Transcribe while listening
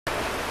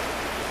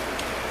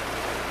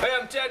Hey,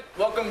 I'm Ted.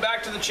 Welcome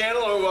back to the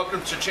channel, or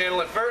welcome to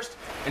channel at first.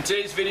 In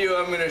today's video,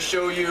 I'm going to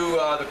show you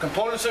the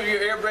components of your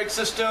air brake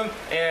system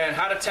and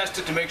how to test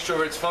it to make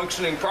sure it's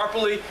functioning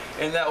properly,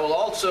 and that will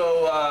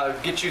also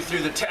get you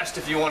through the test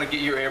if you want to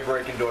get your air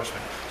brake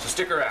endorsement. So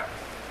stick around.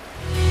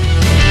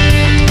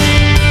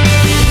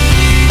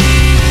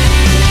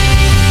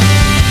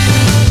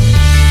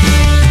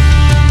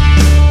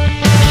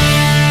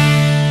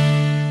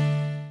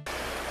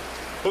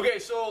 Okay,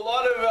 so a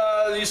lot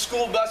of these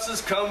school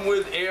buses come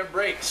with air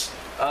brakes.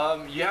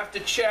 You have to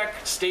check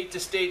state to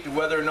state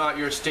whether or not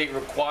your state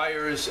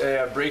requires an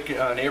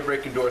air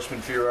brake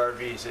endorsement for your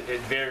RVs.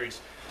 It varies.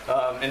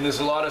 And there's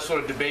a lot of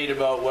sort of debate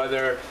about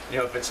whether,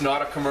 if it's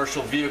not a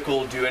commercial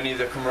vehicle, do any of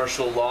the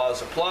commercial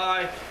laws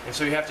apply? And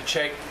so you have to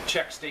check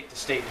state to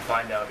state to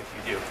find out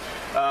if you do.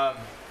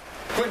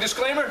 Quick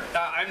disclaimer,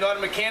 I'm not a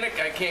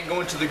mechanic. I can't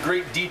go into the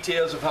great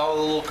details of how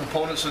the little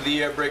components of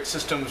the air brake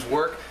systems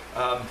work.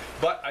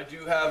 But I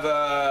do have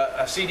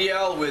a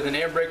CDL with an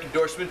air brake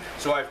endorsement,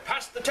 so I've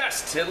passed the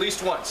test at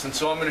least once. And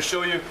so I'm going to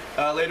show you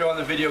later on in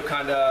the video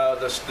kind of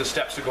the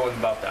steps to going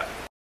about that.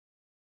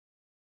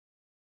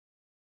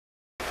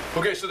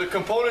 Okay, so the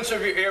components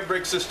of your air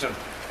brake system,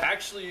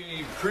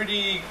 actually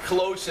pretty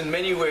close in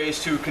many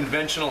ways to a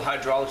conventional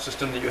hydraulic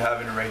system that you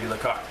have in a regular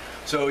car.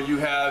 So you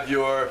have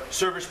your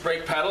service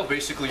brake pedal,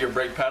 basically your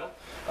brake pedal.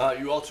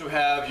 You also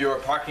have your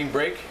parking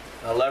brake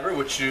lever,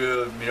 which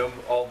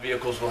all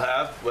vehicles will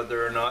have,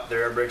 whether or not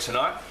they're air brakes or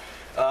not.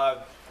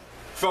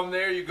 From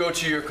there you go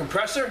to your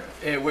compressor,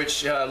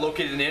 which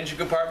located in the engine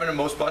compartment in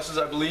most buses,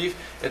 I believe.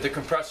 The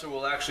compressor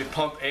will actually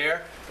pump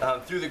air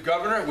through the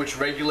governor, which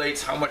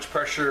regulates how much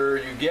pressure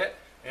you get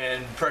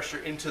and pressure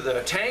into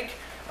the tank.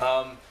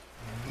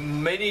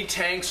 Many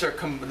tanks are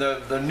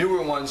the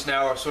newer ones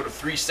now are sort of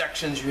three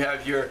sections. You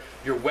have your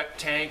wet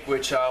tank,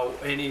 which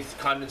any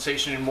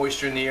condensation and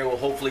moisture in the air will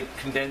hopefully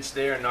condense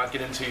there and not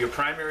get into your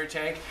primary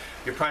tank.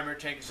 Your primary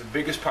tank is the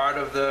biggest part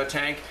of the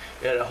tank.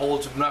 It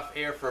holds enough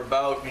air for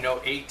about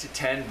 8 to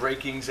 10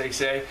 breakings, they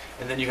say,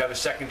 and then you have a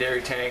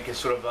secondary tank as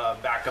sort of a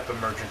backup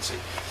emergency.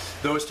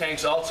 Those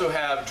tanks also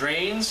have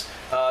drains.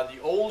 The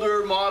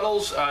older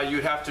models,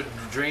 you'd have to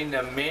drain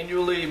them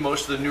manually.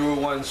 Most of the newer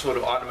ones sort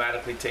of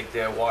automatically take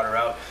their water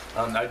out.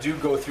 I do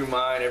go through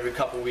mine every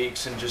couple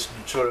weeks and just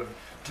sort of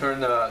turn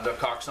the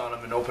cocks on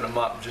them and open them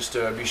up just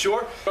to be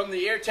sure. From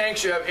the air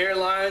tanks, you have air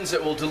lines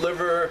that will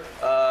deliver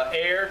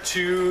air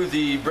to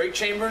the brake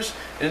chambers.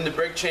 And in the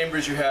brake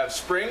chambers, you have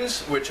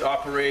springs which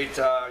operate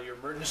your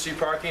emergency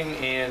parking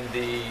and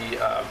the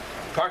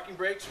parking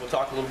brakes. We'll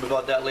talk a little bit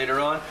about that later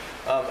on.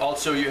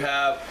 Also, you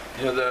have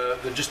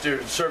just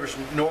the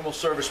normal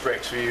service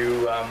brakes, where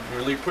you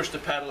really push the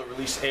pedal,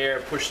 release air,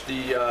 push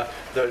the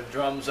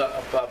drums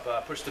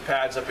up, push the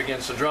pads up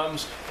against the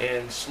drums,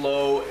 and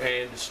slow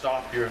and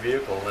stop your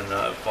vehicle, and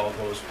if all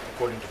goes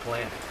according to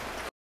plan.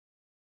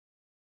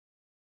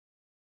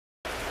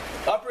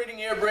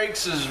 Operating air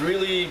brakes is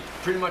really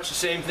pretty much the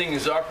same thing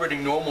as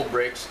operating normal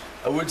brakes.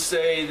 I would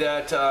say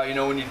that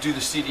when you do the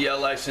CDL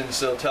license,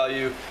 they'll tell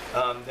you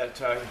that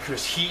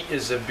because heat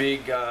is a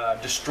big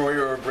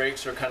destroyer of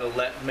brakes, or kind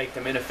of make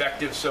them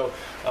ineffective. So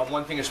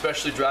one thing,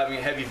 especially driving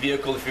a heavy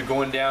vehicle, if you're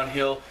going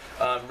downhill,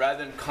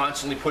 rather than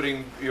constantly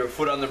putting your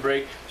foot on the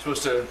brake, you're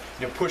supposed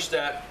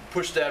to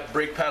push that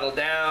brake pedal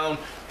down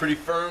pretty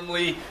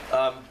firmly.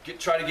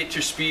 Try to get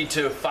your speed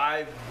to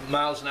 5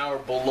 miles an hour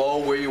below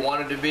where you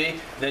want it to be.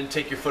 Then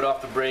take your foot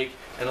off the brake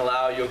and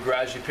you'll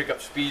gradually pick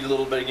up speed a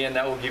little bit again.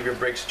 That will give your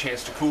brakes a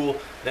chance to cool.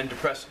 Then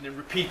depress and then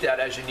repeat that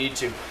as you need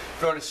to. If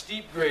you're on a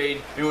steep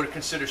grade, you want to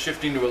consider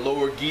shifting to a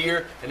lower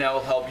gear, and that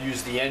will help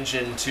use the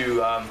engine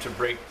to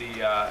brake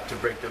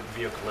the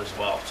vehicle as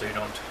well, so you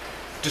don't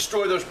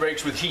destroy those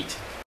brakes with heat.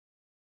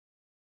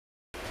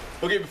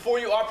 Okay, before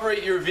you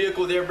operate your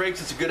vehicle with air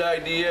brakes, it's a good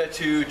idea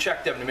to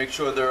check them to make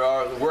sure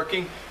they're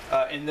working.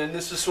 And then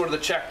this is sort of the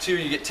check too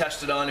you get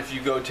tested on if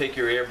you go take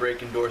your air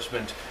brake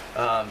endorsement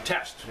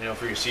test,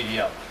 for your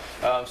CDL.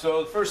 So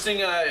the first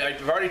thing,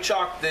 I've already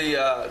chalked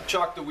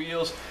the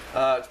wheels.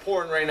 It's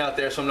pouring rain out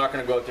there, so I'm not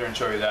going to go out there and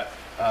show you that.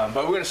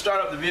 But we're going to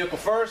start up the vehicle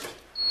first.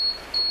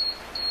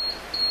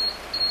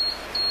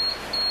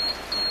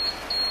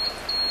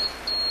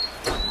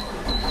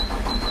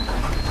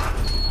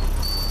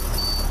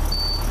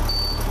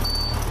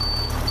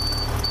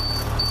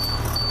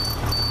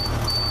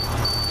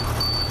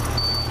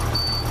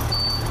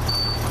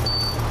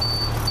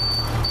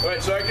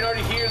 So I can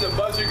already hear the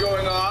buzzer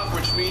going off,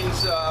 which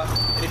means,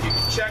 and if you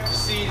can check to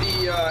see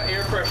the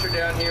air pressure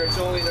down here, it's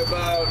only at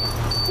about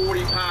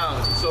 40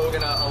 pounds. So we're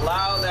going to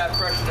allow that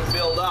pressure to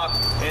build up,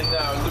 and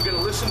we're going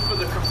to listen for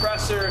the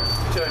compressor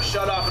to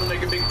shut off and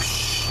make a big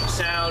psh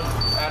sound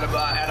at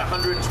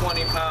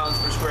 120 pounds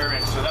per square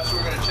inch. So that's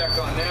what we're going to check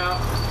on now.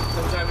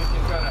 Sometimes you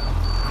can kind of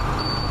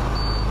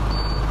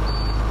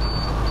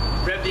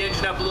rev the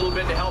engine up a little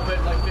bit to help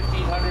it, like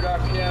 1500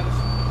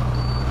 RPMs.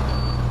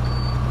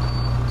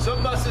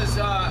 Some buses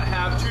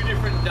have two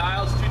different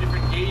dials, two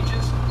different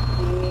gauges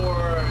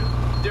for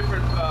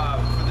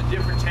the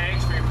different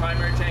tanks, for your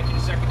primary tank and your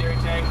secondary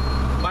tank.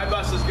 My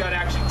bus has got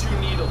actually two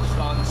needles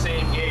on the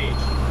same gauge.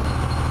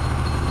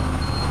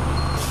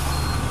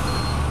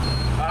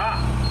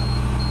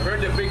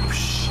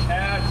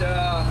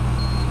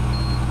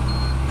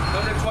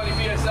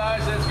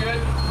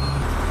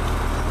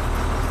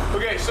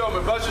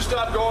 go, my buzzer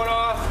stopped going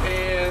off,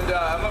 and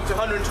I'm up to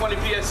 120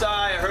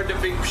 PSI. I heard the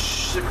big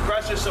psh, the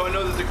compressor, so I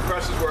know that the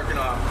compressor's working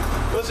off.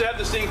 We also have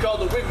this thing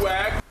called the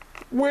wig-wag.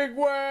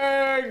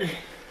 Wig-wag!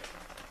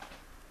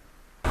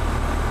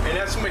 And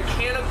that's a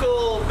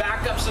mechanical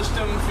backup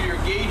system for your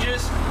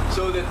gauges,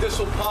 so that this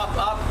will pop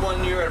up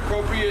when you're at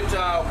appropriate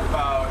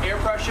air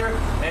pressure,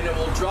 and it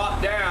will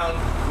drop down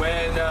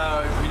when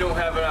you don't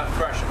have enough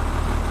pressure.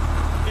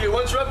 Okay,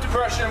 once we're up to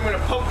pressure, I'm going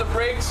to pump the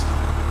brakes,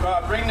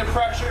 bring the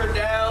pressure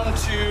down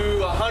to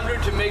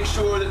 100 to make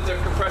sure that the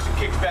compressor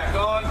kicks back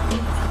on.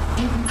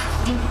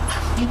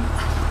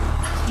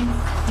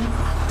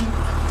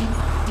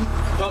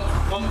 Pump,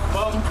 pump,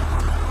 pump.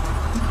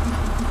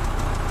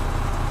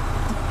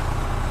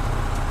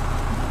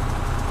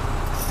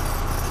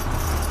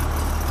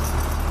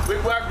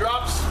 Wig-wag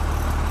drops,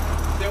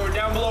 then we're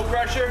down below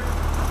pressure.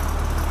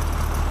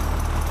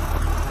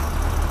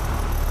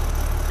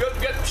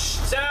 Good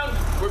sound,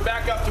 we're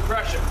back up to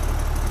pressure.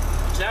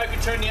 So now you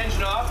can turn the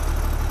engine off.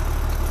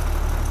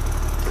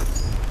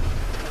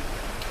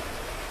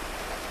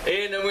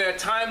 And then we're going to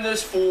time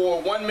this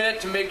for 1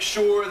 minute to make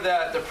sure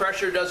that the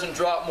pressure doesn't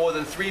drop more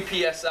than 3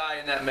 PSI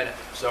in that minute.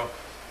 So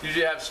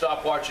usually have a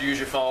stopwatch or use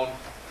your phone.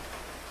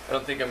 I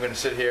don't think I'm going to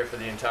sit here for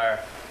the entire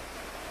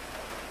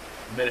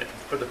minute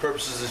for the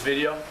purposes of this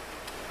video.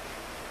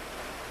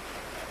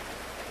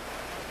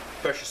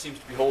 Pressure seems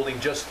to be holding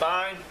just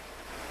fine.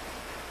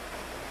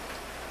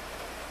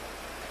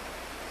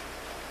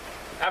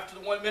 After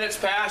the 1 minute's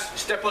passed,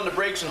 step on the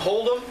brakes and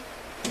hold them.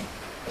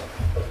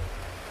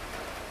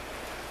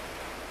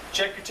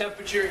 Check your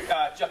temperature,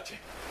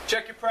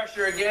 check your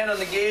pressure again on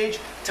the gauge,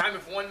 time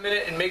it for 1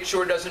 minute, and make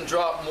sure it doesn't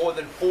drop more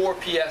than 4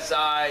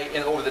 PSI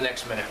over the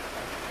next minute.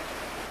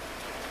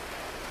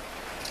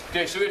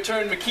 Okay, so we're going to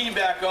turn the key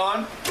back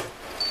on.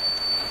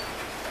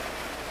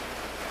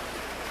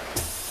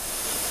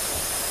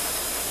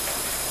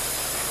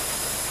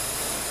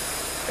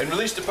 And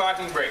release the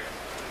parking brake.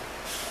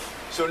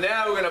 So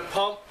now we're going to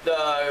pump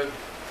the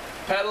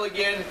pedal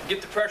again, get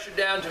the pressure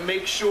down to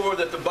make sure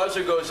that the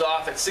buzzer goes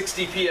off at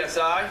 60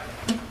 PSI.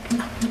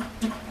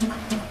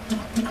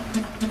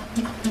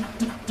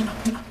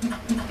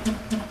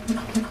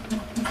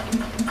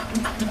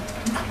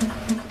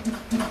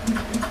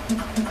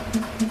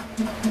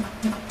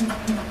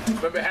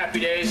 Remember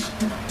Happy Days?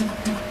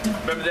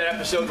 Remember that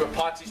episode where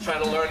Potsy's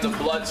trying to learn the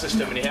blood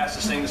system and he has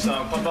to sing the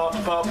song, pump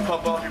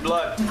up your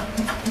blood.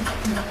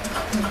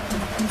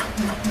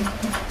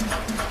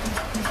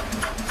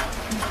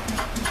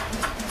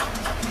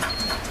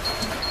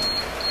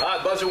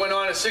 Buzzer went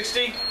on at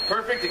 60,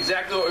 perfect,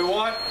 exactly what we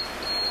want.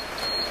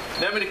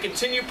 Now I'm going to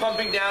continue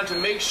pumping down to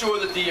make sure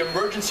that the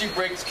emergency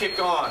brakes kick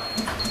on.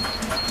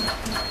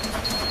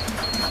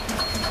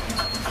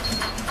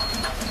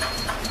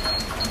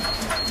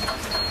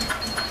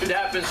 Should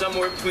happen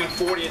somewhere between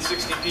 40 and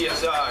 60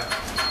 PSI.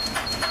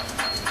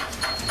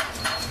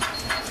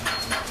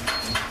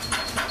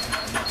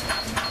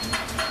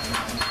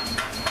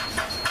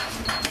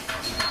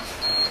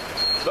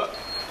 But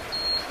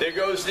there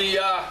goes the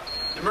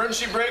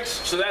emergency brakes,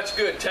 so that's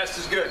good. Test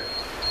is good.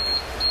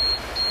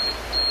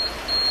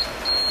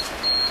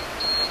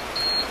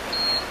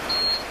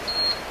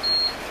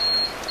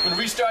 I'm going to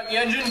restart the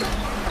engine.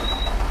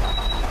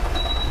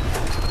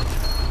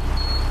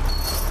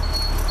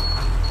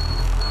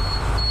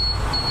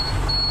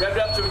 Rev it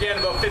up to, again,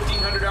 about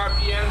 1500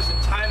 RPMs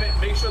and time it.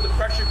 Make sure the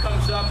pressure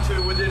comes up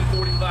to within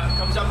 45,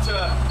 comes up to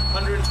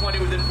 120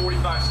 within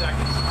 45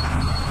 seconds.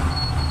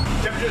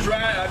 Temperature's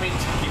right, I mean,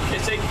 keep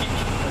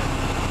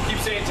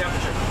saying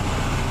temperature.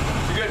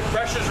 So good,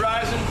 pressure's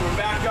rising, we're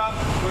back up,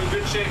 we're in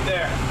good shape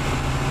there.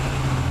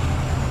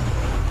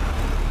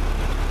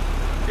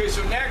 Okay,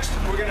 so next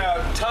we're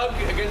gonna tug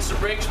against the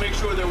brakes, make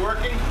sure they're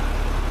working.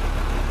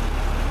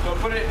 So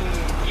put it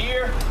in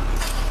gear.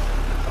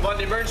 I'm on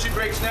the emergency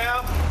brakes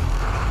now.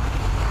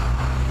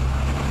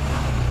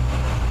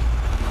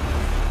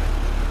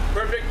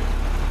 Perfect,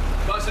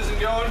 bus isn't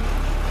going.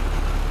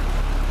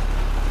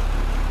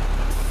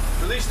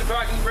 Release the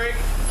parking brake.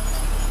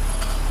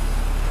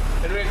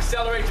 And we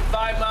accelerate to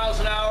 5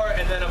 miles an hour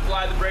and then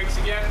apply the brakes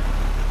again.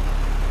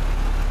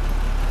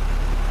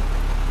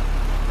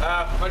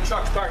 My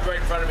truck's parked right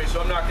in front of me, so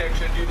I'm not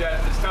actually going to do that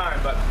at this time.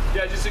 But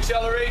yeah, just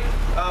accelerate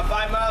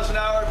 5 miles an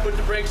hour, put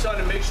the brakes on,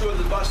 and make sure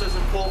the bus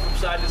doesn't pull from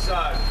side to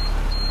side.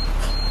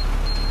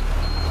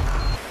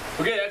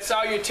 Okay, that's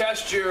how you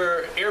test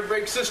your air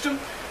brake system.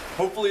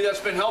 Hopefully that's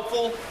been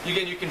helpful.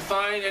 Again, you can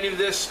find any of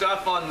this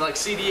stuff on like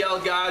CDL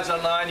guides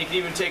online. You can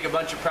even take a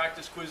bunch of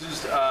practice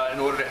quizzes in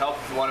order to help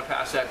if you want to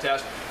pass that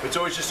test. But it's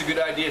always just a good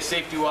idea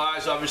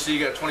safety-wise. Obviously,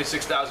 you got a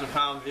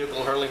 26,000-pound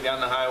vehicle hurtling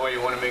down the highway.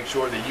 You want to make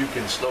sure that you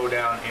can slow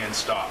down and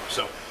stop.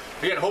 So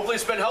again, hopefully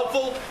it's been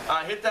helpful.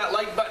 Hit that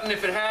like button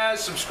if it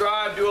has.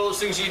 Subscribe, do all those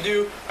things you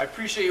do. I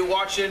appreciate you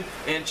watching,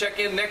 and check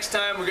in next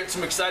time. We're getting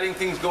some exciting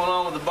things going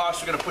on with the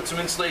bus. We're going to put some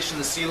insulation in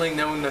the ceiling,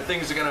 knowing that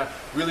things are going to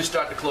really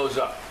start to close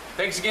up.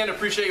 Thanks again,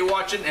 appreciate you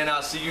watching, and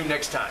I'll see you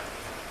next time.